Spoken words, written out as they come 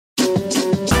Hi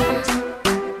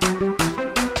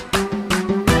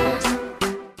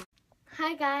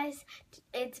guys,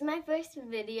 it's my first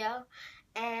video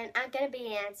and I'm gonna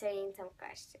be answering some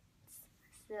questions.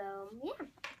 So yeah,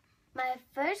 my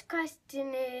first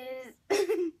question is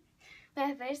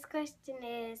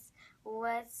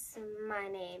what's my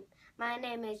name? My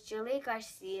name is Julie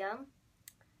Garcia,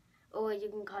 or you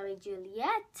can call me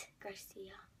Juliet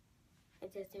Garcia.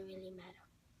 It doesn't really matter.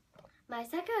 My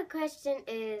second question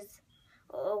is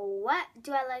what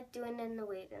do I like doing in the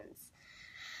weekends?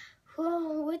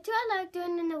 Well, what do I like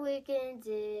doing in the weekends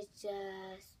is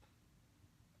just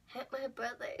hit my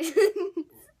brothers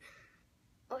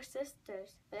or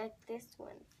sisters, like this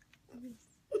one.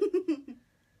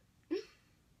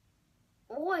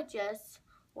 Or just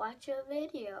watch a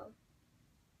video.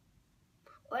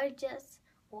 Or just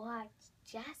watch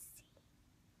Jessie.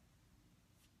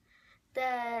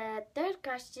 The third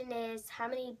question is how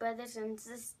many brothers and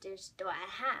sisters do I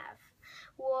have?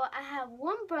 Well, I have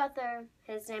one brother,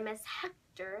 his name is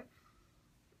Hector,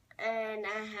 and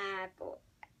I have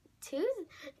two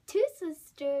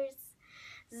sisters,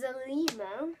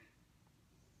 Zalima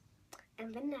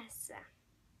and Vanessa.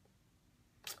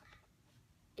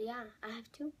 Yeah, I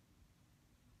have two.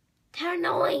 They're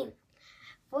annoying.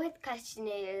 Fourth question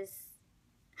is,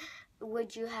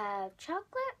 would you have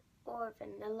chocolate or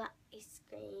vanilla ice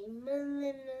cream?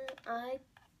 I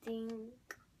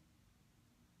think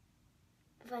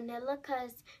vanilla,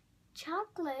 because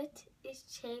chocolate is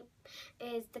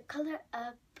the color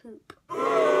of poop.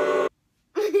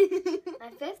 My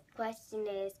fifth question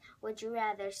is, would you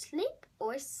rather sleep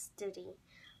or study?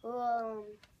 Well,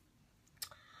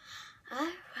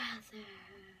 I'd rather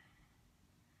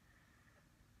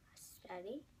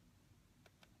study.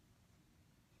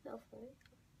 No, for me.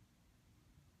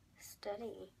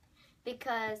 Study.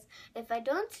 Because if I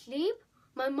don't sleep,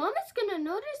 my mom is gonna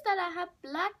notice that I have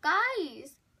black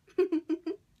eyes.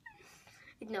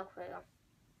 No, for real.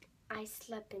 I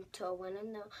slept until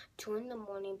 2 in the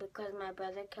morning because my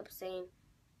brother kept saying,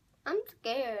 I'm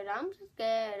scared, I'm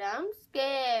scared, I'm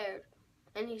scared.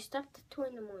 And he slept at 2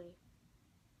 in the morning.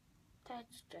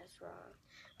 That's just wrong.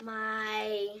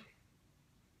 My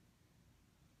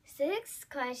sixth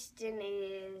question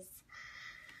is,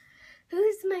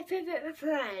 who's my favorite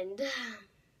friend?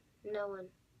 No one.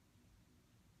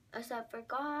 Except for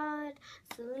God,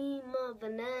 Salima,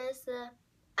 Vanessa.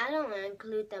 I don't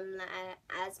include them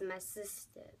as my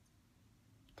sisters.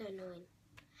 They're annoying.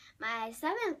 My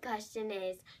seventh question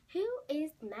is, who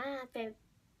is my favorite?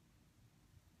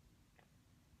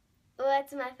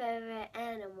 What's my favorite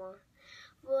animal?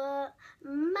 Well,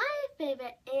 my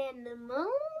favorite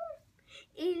animal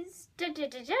is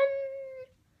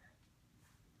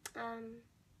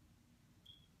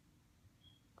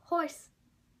horse.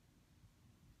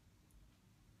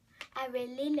 I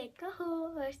really like a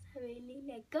horse. I really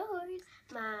like a horse.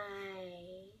 My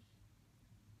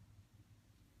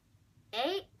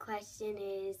eighth question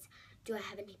is, do I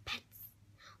have any pets?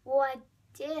 Well, I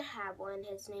did have one.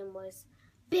 His name was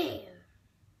Bear.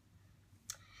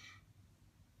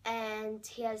 And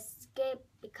he escaped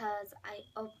because I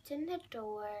opened the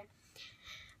door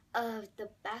of the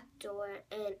back door,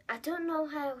 and I don't know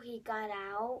how he got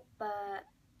out, but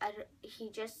he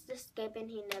just escaped and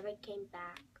he never came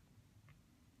back.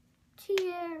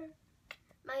 Cheer.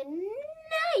 My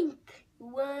ninth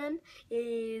one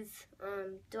is,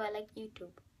 do I like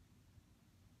YouTube?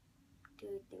 Do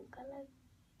you think I like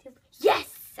YouTube?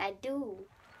 Yes, I do.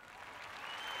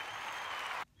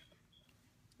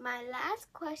 My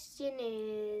last question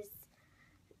is,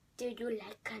 do you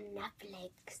like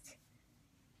Netflix?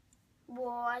 Well,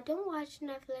 I don't watch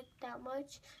Netflix that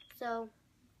much, so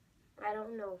I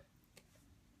don't know.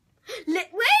 Wait!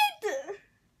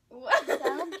 What? So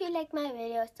I hope you like my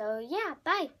video. So yeah,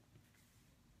 bye.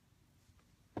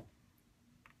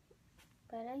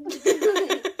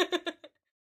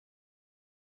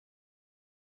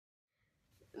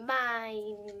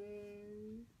 Bye.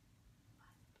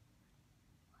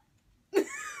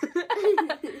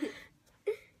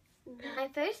 My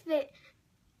first video.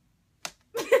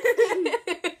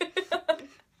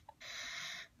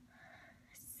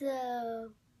 So,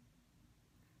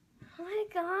 oh my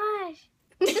gosh.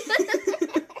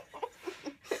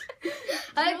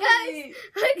 Hi guys.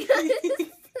 Hi guys.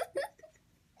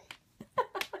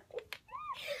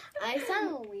 I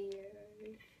sound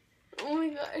weird. Oh my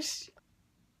gosh.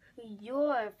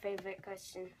 Your favorite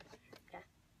question. Yeah.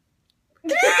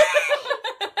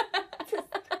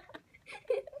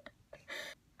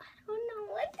 I don't know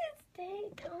what to say.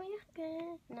 Tell me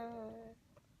again. No.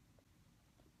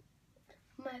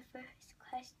 My first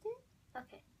question?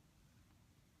 Okay.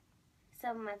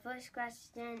 So my first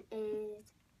question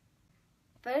is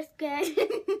first grade.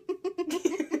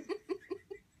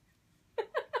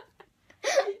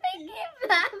 I keep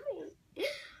laughing.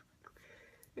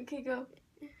 Okay, go.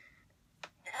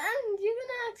 You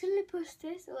can actually push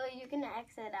this or you can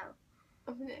X it out.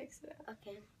 I'm gonna exit out.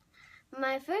 Okay.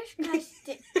 My first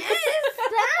question is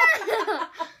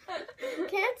stop!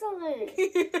 Cancel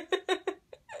it.